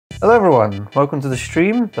Hello everyone, welcome to the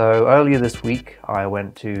stream. So earlier this week I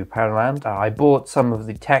went to Poundland. I bought some of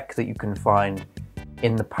the tech that you can find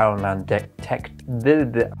in the Poundland tech.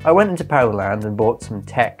 I went into Poundland and bought some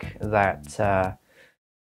tech that,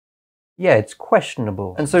 yeah, it's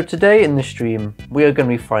questionable. And so today in the stream we are going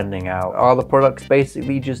to be finding out, are the products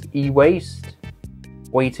basically just e-waste,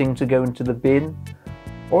 waiting to go into the bin?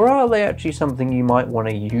 Or are they actually something you might want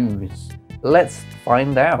to use? Let's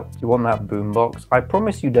find out. You want that boombox? I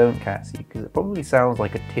promise you don't, Cassie, because it probably sounds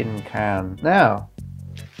like a tin can. Now,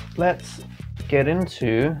 let's get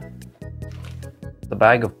into the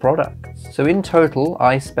bag of products. So in total,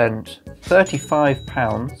 I spent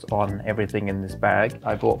 £35 on everything in this bag.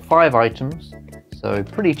 I bought 5 items, so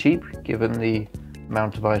pretty cheap given the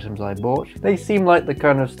amount of items I bought. They seem like the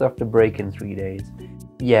kind of stuff to break in 3 days.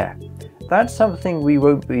 Yeah, that's something we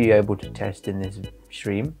won't be able to test in this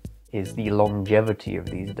stream, is the longevity of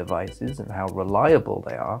these devices and how reliable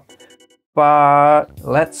they are. But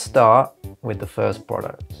let's start with the first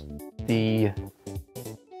product. The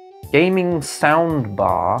gaming sound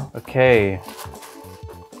bar. Okay.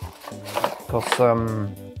 Got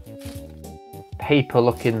some paper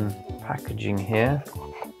looking packaging here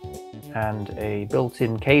and a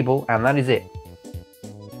built-in cable, and that is it.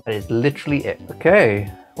 That is literally it. Okay,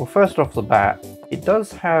 well, first off the bat, it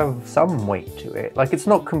does have some weight to it. Like, it's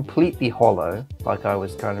not completely hollow like I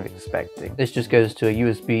was kind of expecting. This just goes to a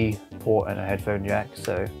USB port and a headphone jack,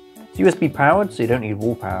 so it's USB powered, so you don't need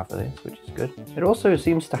wall power for this, which is good. It also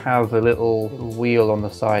seems to have a little wheel on the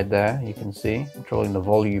side there, you can see, controlling the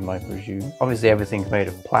volume, I presume. Obviously everything's made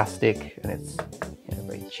of plastic and it's, you know,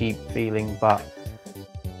 very cheap feeling, but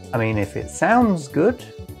I mean, if it sounds good,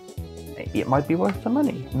 it might be worth the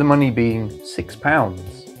money. The money being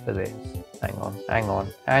 £6 for this. Hang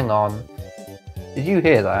on. Did you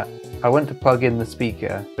hear that? I went to plug in the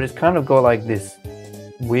speaker, but it's kind of got like this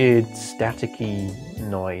weird staticky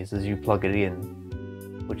noise as you plug it in,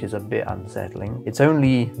 which is a bit unsettling. It's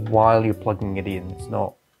only while you're plugging it in, it's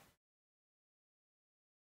not...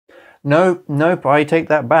 Nope, I take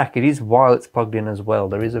that back. It is while it's plugged in as well.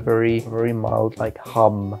 There is a very mild like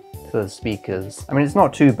hum to the speakers. I mean, it's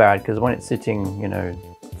not too bad because when it's sitting, you know,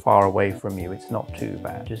 far away from you, it's not too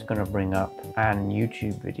bad. Just gonna bring up an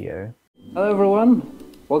YouTube video. Hello everyone,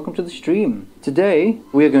 welcome to the stream. Today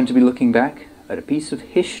we are going to be looking back at a piece of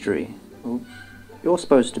history. Oh, you're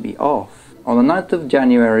supposed to be off. On the 9th of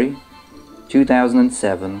January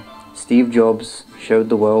 2007, Steve Jobs showed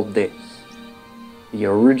the world this. The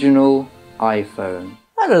original iPhone.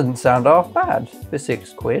 That doesn't sound half bad for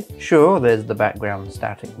 £6. Sure, there's the background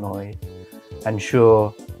static noise, and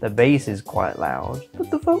sure, the bass is quite loud, but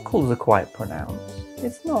the vocals are quite pronounced.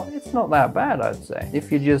 It's not that bad, I'd say.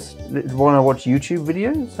 If you just want to watch YouTube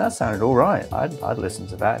videos, that sounded alright. I'd listen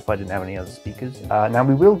to that if I didn't have any other speakers. Now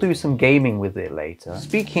we will do some gaming with it later.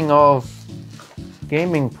 Speaking of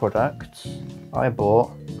gaming products, I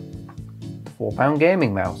bought £4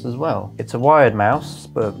 gaming mouse as well. It's a wired mouse,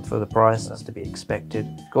 but for the price, that's to be expected.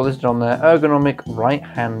 Got listed on there, ergonomic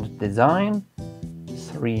right-hand design,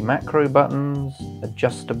 3 macro buttons,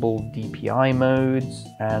 adjustable DPI modes,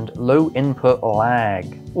 and low input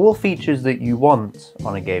lag. All features that you want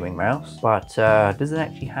on a gaming mouse, but does it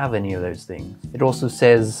actually have any of those things? It also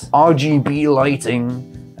says RGB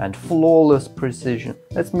lighting and flawless precision.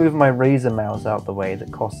 Let's move my Razer mouse out the way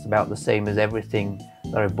that costs about the same as everything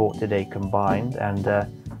that I bought today combined, and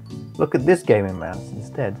look at this gaming mouse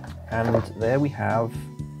instead. And there we have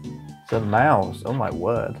the mouse. Oh my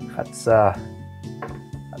word, that's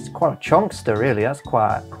quite a chunkster, really. That's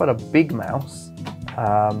quite a big mouse.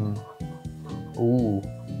 Ooh,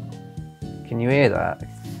 can you hear that?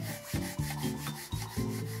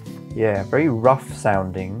 Yeah, very rough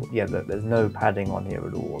sounding. Yeah, there's no padding on here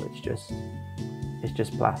at all. It's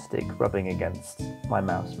just plastic rubbing against my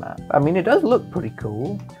mouse mat. I mean, it does look pretty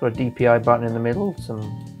cool. It's got a DPI button in the middle, some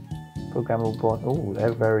programmable button. Oh,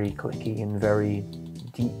 they're very clicky and very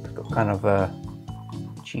deep. Got kind of a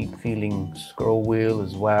cheap feeling scroll wheel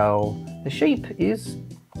as well. The shape is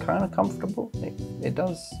kind of comfortable. It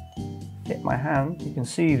does fit my hand. You can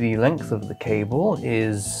see the length of the cable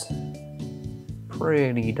is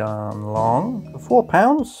pretty darn long. For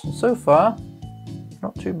 £4 so far,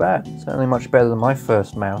 not too bad. Certainly much better than my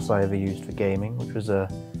first mouse I ever used for gaming, which was a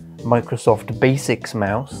Microsoft Basics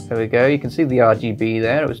mouse. There we go, you can see the RGB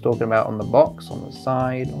there. It was talking about on the box, on the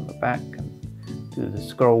side, on the back, and through the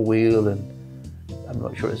scroll wheel, and I'm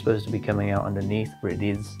not sure it's supposed to be coming out underneath, but it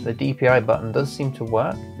is. The DPI button does seem to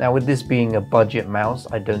work. Now with this being a budget mouse,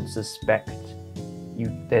 I don't suspect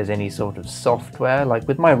there's any sort of software. Like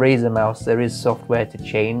with my Razer mouse, there is software to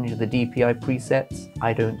change the DPI presets.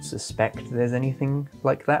 I don't suspect there's anything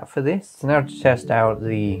like that for this. So now to test out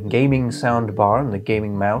the gaming soundbar and the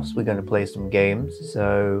gaming mouse, we're going to play some games.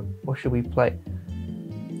 So what should we play?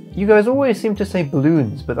 You guys always seem to say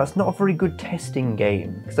balloons, but that's not a very good testing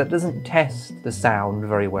game, because that doesn't test the sound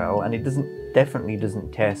very well, and it definitely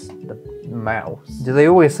doesn't test the mouse. Do they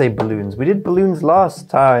always say balloons? We did balloons last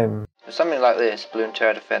time. Something like this, Balloon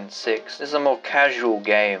Tower Defense 6. This is a more casual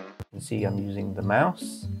game. You can see I'm using the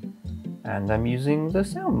mouse, and I'm using the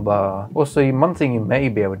soundbar. Also, one thing you may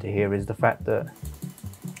be able to hear is the fact that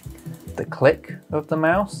the click of the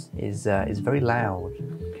mouse is very loud.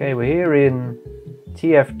 Okay, we're here in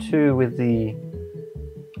TF2 with the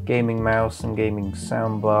gaming mouse and gaming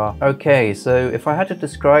soundbar. Okay, so if I had to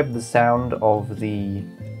describe the sound of the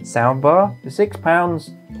soundbar, for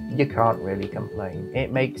 £6, you can't really complain.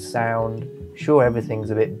 It makes sound. Sure,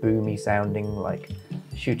 everything's a bit boomy sounding, like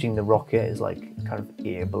shooting the rocket is like kind of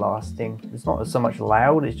ear blasting. It's not so much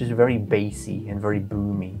loud, it's just very bassy and very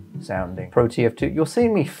boomy sounding. Pro TF2, you're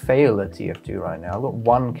seeing me fail at TF2 right now. I've got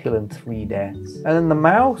 1 kill and 3 deaths. And then the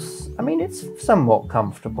mouse, I mean, it's somewhat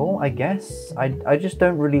comfortable, I guess. I just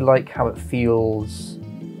don't really like how it feels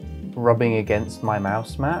rubbing against my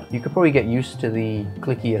mouse mat. You could probably get used to the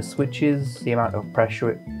clickier switches, the amount of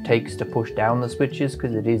pressure it takes to push down the switches,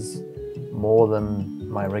 because it is more than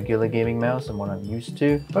my regular gaming mouse and what I'm used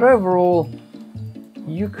to. But overall,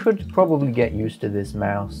 you could probably get used to this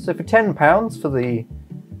mouse. So for £10 for the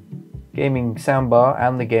gaming soundbar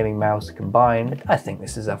and the gaming mouse combined, I think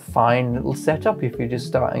this is a fine little setup if you're just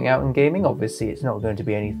starting out in gaming. Obviously, it's not going to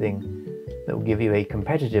be anything that will give you a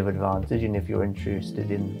competitive advantage, and if you're interested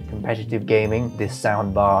in competitive gaming, this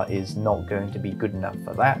soundbar is not going to be good enough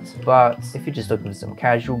for that. But if you're just looking for some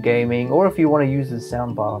casual gaming, or if you want to use the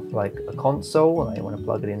soundbar for like a console and you want to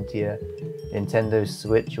plug it into your Nintendo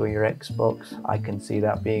Switch or your Xbox, I can see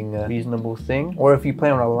that being a reasonable thing. Or if you play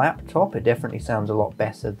on a laptop, it definitely sounds a lot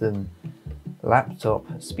better than laptop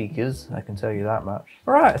speakers, I can tell you that much.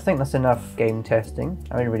 Alright, I think that's enough game testing.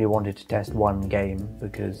 I only really wanted to test one game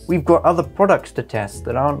because we've got other products to test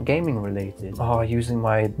that aren't gaming related. Oh, using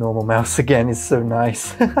my normal mouse again is so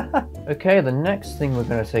nice. Okay, the next thing we're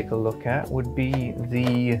going to take a look at would be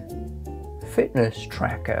the fitness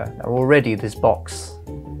tracker. Now already this box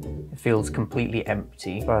feels completely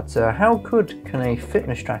empty, but how good can a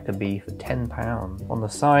fitness tracker be for £10? On the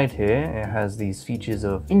side here, it has these features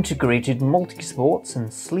of integrated multi-sports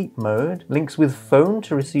and sleep mode, links with phone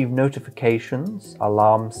to receive notifications,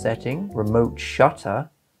 alarm setting, remote shutter.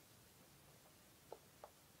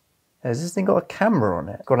 Has this thing got a camera on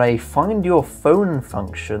it? Got a find your phone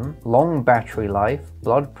function, long battery life,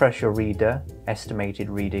 blood pressure reader, estimated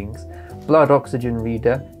readings, blood oxygen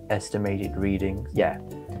reader, estimated readings. Yeah.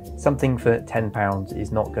 Something for £10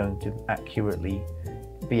 is not going to accurately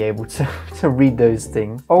be able to read those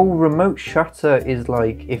things. Oh, remote shutter is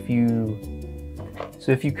like if you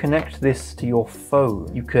connect this to your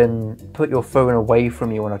phone, you can put your phone away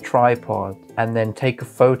from you on a tripod and then take a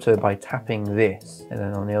photo by tapping this. And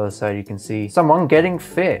then on the other side you can see someone getting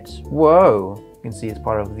fit. Whoa! You can see it's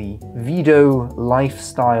part of the Vido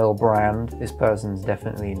lifestyle brand. This person's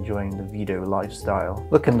definitely enjoying the Vido lifestyle.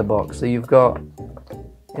 Look in the box. So you've got,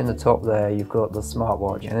 in the top there, you've got the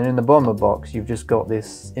smartwatch, and then in the bottom of the box, you've just got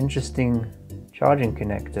this interesting charging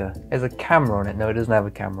connector. There's a camera on it. No, it doesn't have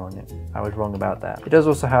a camera on it. I was wrong about that. It does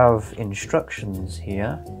also have instructions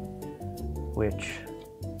here, which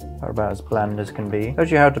are about as bland as can be. Tells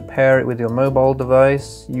you how to pair it with your mobile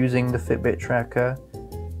device using the Fitbit tracker,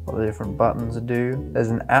 what the different buttons do. There's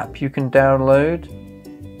an app you can download.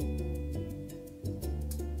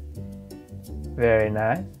 Very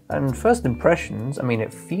nice. And first impressions, I mean,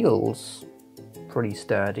 it feels pretty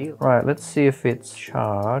sturdy. Right, let's see if it's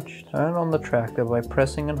charged. Turn on the tracker by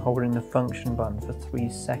pressing and holding the function button for 3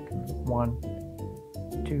 seconds. 1,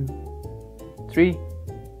 2, 3.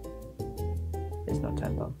 It's not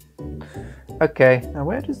turned on. Okay, now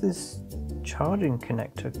where does this charging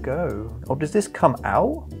connector go? Or does this come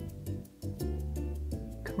out?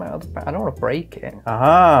 Come out of the band? I don't want to break it.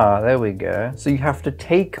 Aha, there we go. So you have to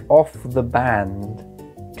take off the band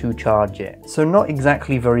to charge it. So not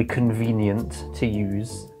exactly very convenient to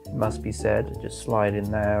use, it must be said. Just slide in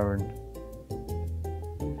there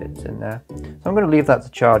and fits in there. So I'm going to leave that to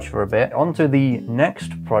charge for a bit. On to the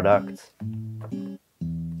next product.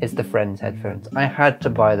 It's the Friends headphones. I had to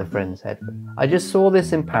buy the Friends headphones. I just saw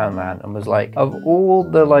this in Poundland and was like, of all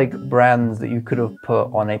the like brands that you could have put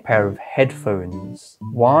on a pair of headphones,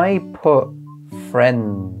 why put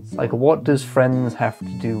Friends? Like, what does Friends have to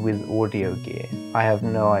do with audio gear? I have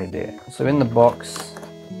no idea. So in the box,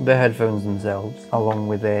 the headphones themselves, along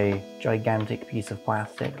with a gigantic piece of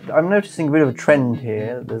plastic. I'm noticing a bit of a trend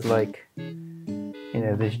here. There's like, you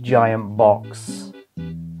know, this giant box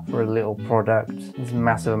for a little product, this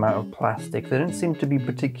massive amount of plastic. They don't seem to be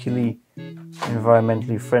particularly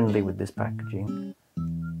environmentally friendly with this packaging.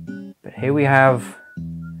 But here we have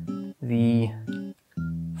the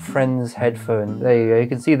Friends headphone. There you go, you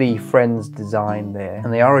can see the Friends design there.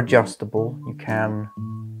 And they are adjustable. You can,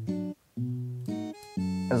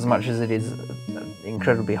 as much as it is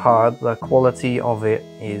incredibly hard, the quality of it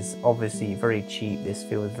is obviously very cheap. This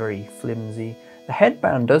feels very flimsy. The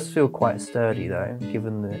headband does feel quite sturdy though,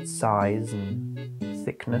 given its size and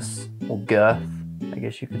thickness, or girth, I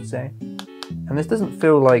guess you could say. And this doesn't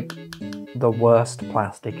feel like the worst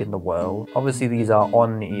plastic in the world. Obviously these are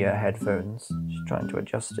on-ear headphones. Just trying to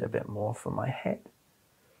adjust it a bit more for my head.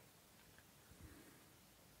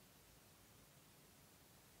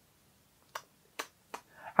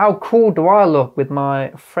 How cool do I look with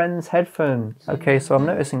my Friends headphones? Okay, so I'm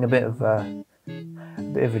noticing a bit of an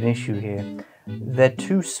issue here. They're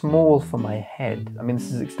too small for my head. I mean,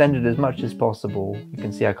 this is extended as much as possible. You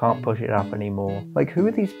can see I can't push it up anymore. Like, who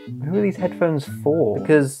are these headphones for?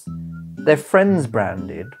 Because they're Friends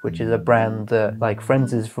branded, which is a brand that, like,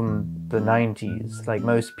 Friends is from the 90s. Like,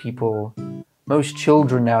 most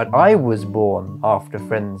children now, I was born after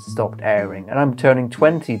Friends stopped airing, and I'm turning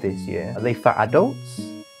 20 this year. Are they for adults?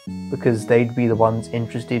 Because they'd be the ones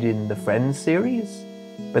interested in the Friends series?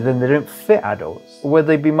 But then they don't fit adults. Or would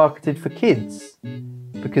they be marketed for kids?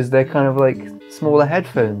 Because they're kind of like smaller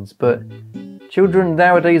headphones, but children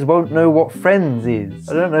nowadays won't know what Friends is.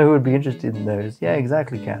 I don't know who would be interested in those. Yeah,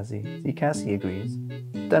 exactly, Cassie. See, Cassie agrees.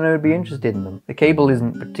 Don't know who would be interested in them. The cable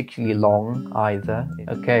isn't particularly long either.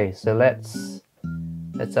 Okay, so let's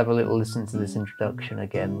have a little listen to this introduction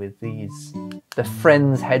again with the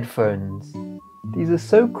Friends headphones. These are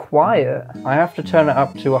so quiet. I have to turn it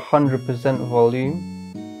up to 100% volume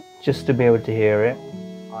just to be able to hear it.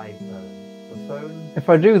 If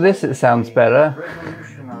I do this, it sounds better.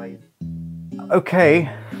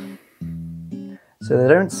 Okay. So they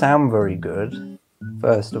don't sound very good,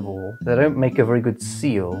 first of all. They don't make a very good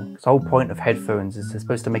seal. The whole point of headphones is they're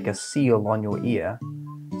supposed to make a seal on your ear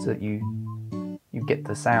so that you get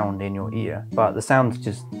the sound in your ear. But the sound's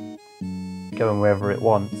just going wherever it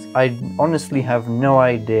wants. I honestly have no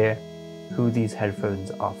idea who these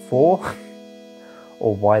headphones are for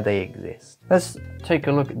or why they exist. Let's take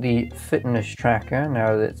a look at the fitness tracker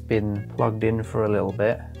now that it's been plugged in for a little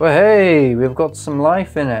bit. Well, hey, we've got some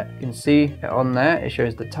life in it. You can see on there, it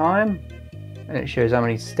shows the time and it shows how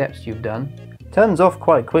many steps you've done. Turns off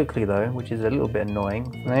quite quickly though, which is a little bit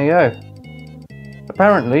annoying. And there you go.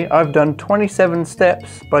 Apparently, I've done 27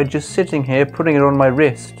 steps by just sitting here putting it on my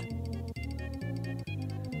wrist.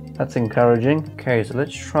 That's encouraging. Okay, so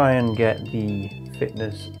let's try and get the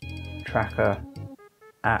fitness tracker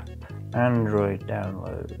app. Android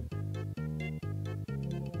download.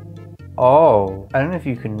 Oh, I don't know if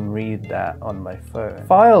you can read that on my phone.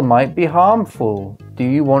 File might be harmful. Do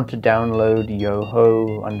you want to download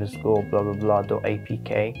yoho underscore blah blah blah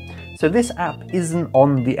 .apk? So this app isn't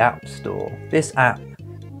on the App Store. This app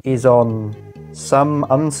is on some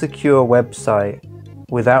unsecure website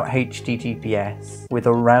without HTTPS, with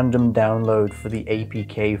a random download for the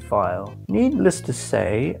APK file. Needless to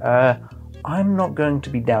say, I'm not going to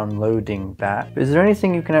be downloading that. Is there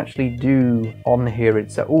anything you can actually do on here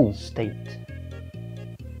itself? Oh, state.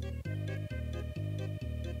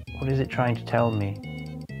 What is it trying to tell me?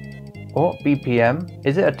 Oh, BPM.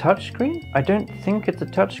 Is it a touchscreen? I don't think it's a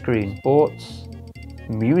touchscreen. Sports,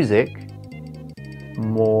 music,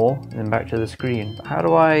 more, and then back to the screen. How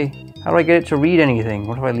do I get it to read anything?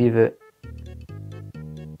 What if I leave it?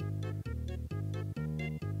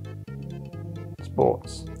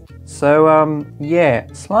 Sports. So, yeah,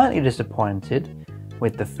 slightly disappointed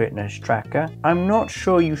with the fitness tracker. I'm not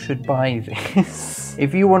sure you should buy this.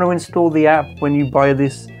 If you want to install the app when you buy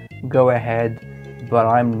this, go ahead, but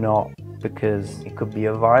I'm not, because it could be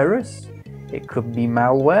a virus, it could be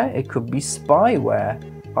malware, it could be spyware.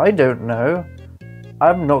 I don't know.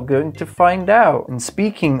 I'm not going to find out. And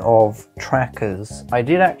speaking of trackers, I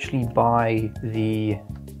did actually buy the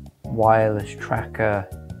wireless tracker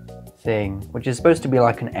thing, which is supposed to be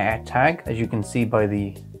like an AirTag, as you can see by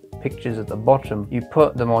the pictures at the bottom. You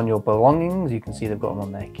put them on your belongings, you can see they've got them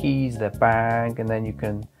on their keys, their bag, and then you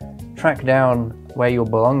can track down where your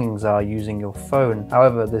belongings are using your phone.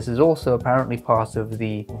 However, this is also apparently part of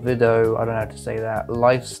the video, I don't know how to say that,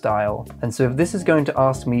 lifestyle. And so if this is going to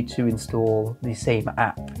ask me to install the same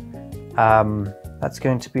app, that's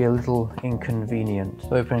going to be a little inconvenient.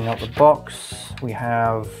 So opening up the box, we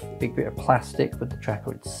have a big bit of plastic with the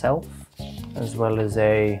tracker itself, as well as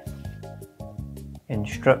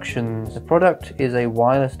instructions. The product is a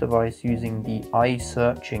wireless device using the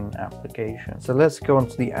iSearching application. So let's go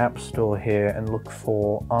onto the App Store here and look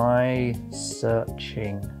for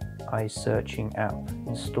iSearching app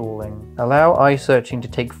installing. Allow iSearching to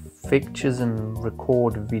take pictures and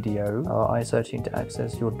record video. Allow iSearching to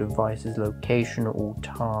access your device's location at all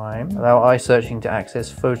time. Allow iSearching to access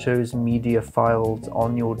photos, media files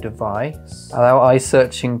on your device. Allow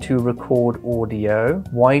iSearching to record audio.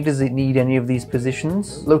 Why does it need any of these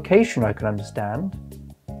positions? Location I can understand.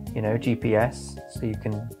 You know, GPS, so you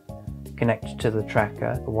can connect to the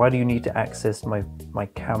tracker. But why do you need to access my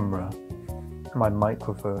camera? My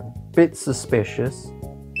microphone. Bit suspicious.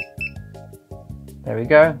 There we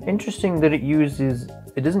go. Interesting that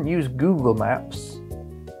it doesn't use Google Maps,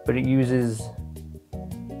 but it uses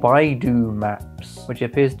Baidu Maps, which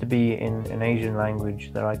appears to be in an Asian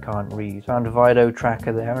language that I can't read. Found a Vido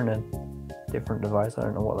tracker there in a different device. I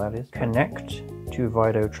don't know what that is. Connect to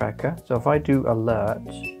Vido tracker. So if I do alert,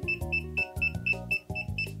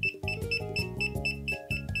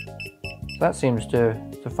 that seems to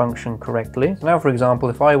function correctly. So now, for example,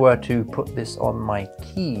 if I were to put this on my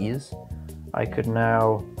keys, I could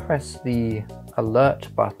now press the alert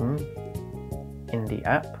button in the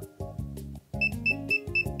app.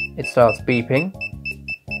 It starts beeping,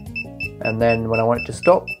 and then when I want it to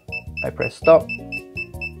stop, I press stop,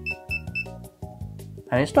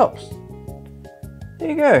 and it stops. There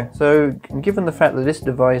you go. So given the fact that this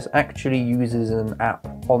device actually uses an app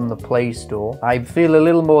on the Play Store, I feel a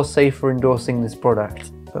little more safer endorsing this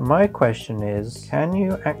product. But my question is, can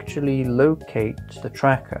you actually locate the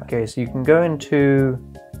tracker? Okay, so you can go into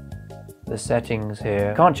the settings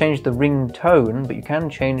here. You can't change the ringtone, but you can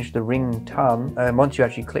change the ringtone. Once you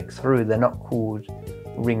actually click through, they're not called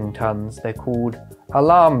ringtones, they're called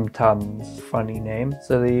alarm tones. Funny name.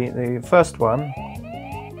 So the first one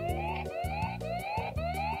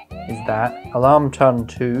is that. Alarm tone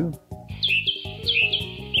 2.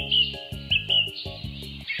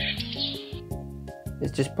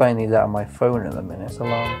 It's just playing these out of my phone at the minute. It's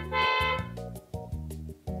alarm.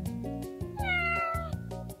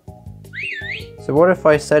 So what if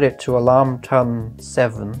I set it to alarm tone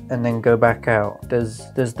 7 and then go back out?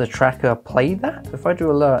 Does the tracker play that? If I do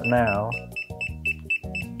alert now,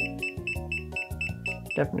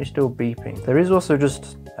 definitely still beeping. There is also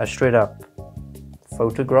just a straight up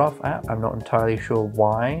photograph app. I'm not entirely sure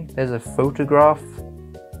why. There's a photograph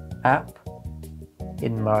app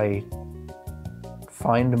in my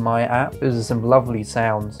Find My app. Those are some lovely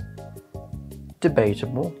sounds.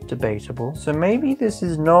 Debatable. So maybe this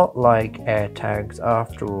is not like AirTags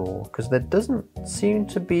after all, because there doesn't seem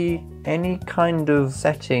to be any kind of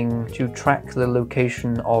setting to track the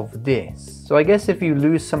location of this. So I guess if you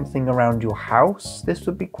lose something around your house, this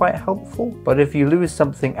would be quite helpful. But if you lose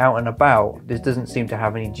something out and about, this doesn't seem to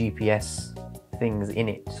have any GPS things in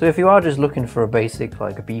it. So if you are just looking for a basic,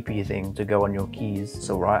 like a beepy thing to go on your keys, it's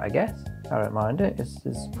alright, I guess. I don't mind it. It's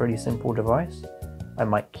a pretty simple device. I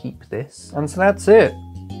might keep this. And so that's it.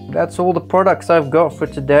 That's all the products I've got for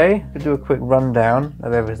today. I'll do a quick rundown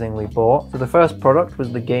of everything we bought. So the first product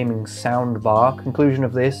was the gaming soundbar. Conclusion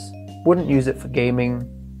of this, wouldn't use it for gaming,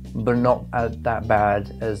 but not that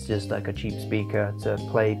bad as just like a cheap speaker to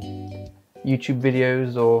play YouTube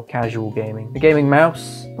videos or casual gaming. The gaming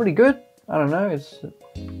mouse, pretty good. I don't know, it's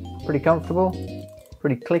pretty comfortable,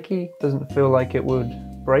 pretty clicky, doesn't feel like it would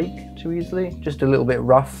break too easily. Just a little bit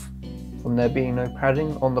rough from there being no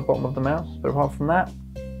padding on the bottom of the mouse, but apart from that,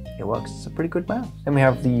 it works. It's a pretty good mouse. Then we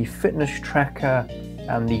have the fitness tracker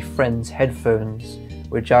and the Friends headphones,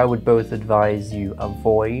 which I would both advise you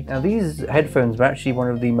avoid. Now these headphones were actually one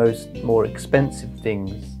of the more expensive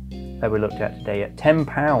things that we looked at today at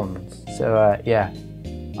 £10. So yeah,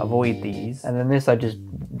 avoid these. And then this, I just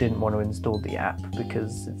didn't want to install the app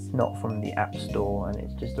because it's not from the App Store and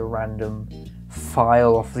it's just a random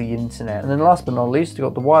file off the internet. And then last but not least, you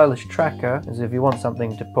got the wireless tracker, as if you want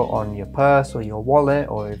something to put on your purse or your wallet,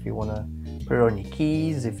 or if you want to put it on your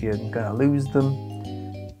keys if you're going to lose them,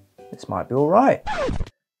 this might be alright.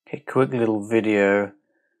 Okay, quick little video.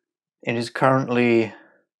 It is currently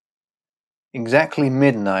exactly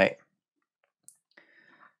midnight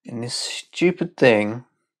and this stupid thing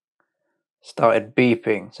started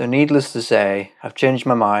beeping. So needless to say, I've changed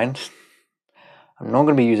my mind. I'm not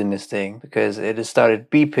going to be using this thing because it has started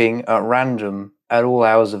beeping at random at all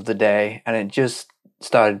hours of the day, and it just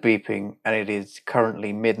started beeping and it is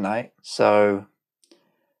currently midnight. So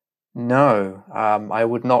no, I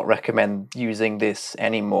would not recommend using this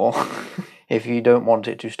anymore. if you don't want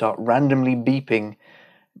it to start randomly beeping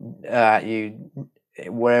at you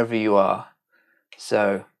wherever you are.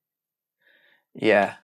 So, yeah.